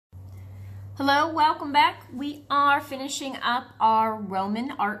Hello, welcome back. We are finishing up our Roman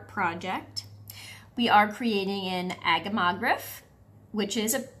art project. We are creating an agamograph, which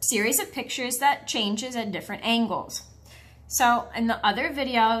is a series of pictures that changes at different angles. So in the other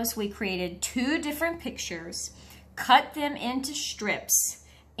videos, we created two different pictures, cut them into strips,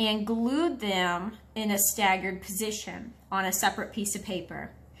 and glued them in a staggered position on a separate piece of paper.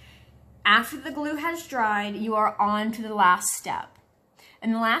 After the glue has dried, you are on to the last step.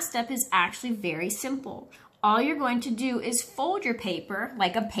 And the last step is actually very simple. All you're going to do is fold your paper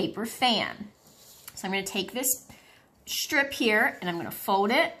like a paper fan. So I'm going to take this strip here and I'm going to fold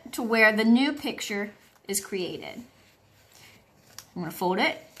it to where the new picture is created. I'm going to fold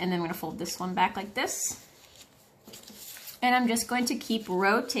it and then I'm going to fold this one back like this. And I'm just going to keep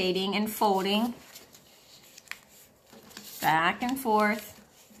rotating and folding back and forth.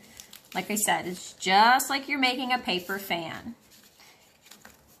 Like I said, it's just like you're making a paper fan.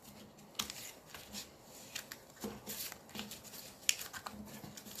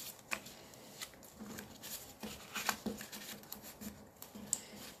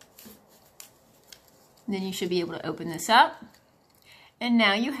 Then you should be able to open this up. And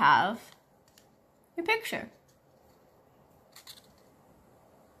now you have your picture.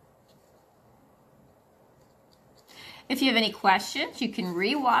 If you have any questions, you can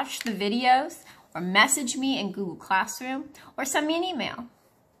re-watch the videos or message me in Google Classroom or send me an email.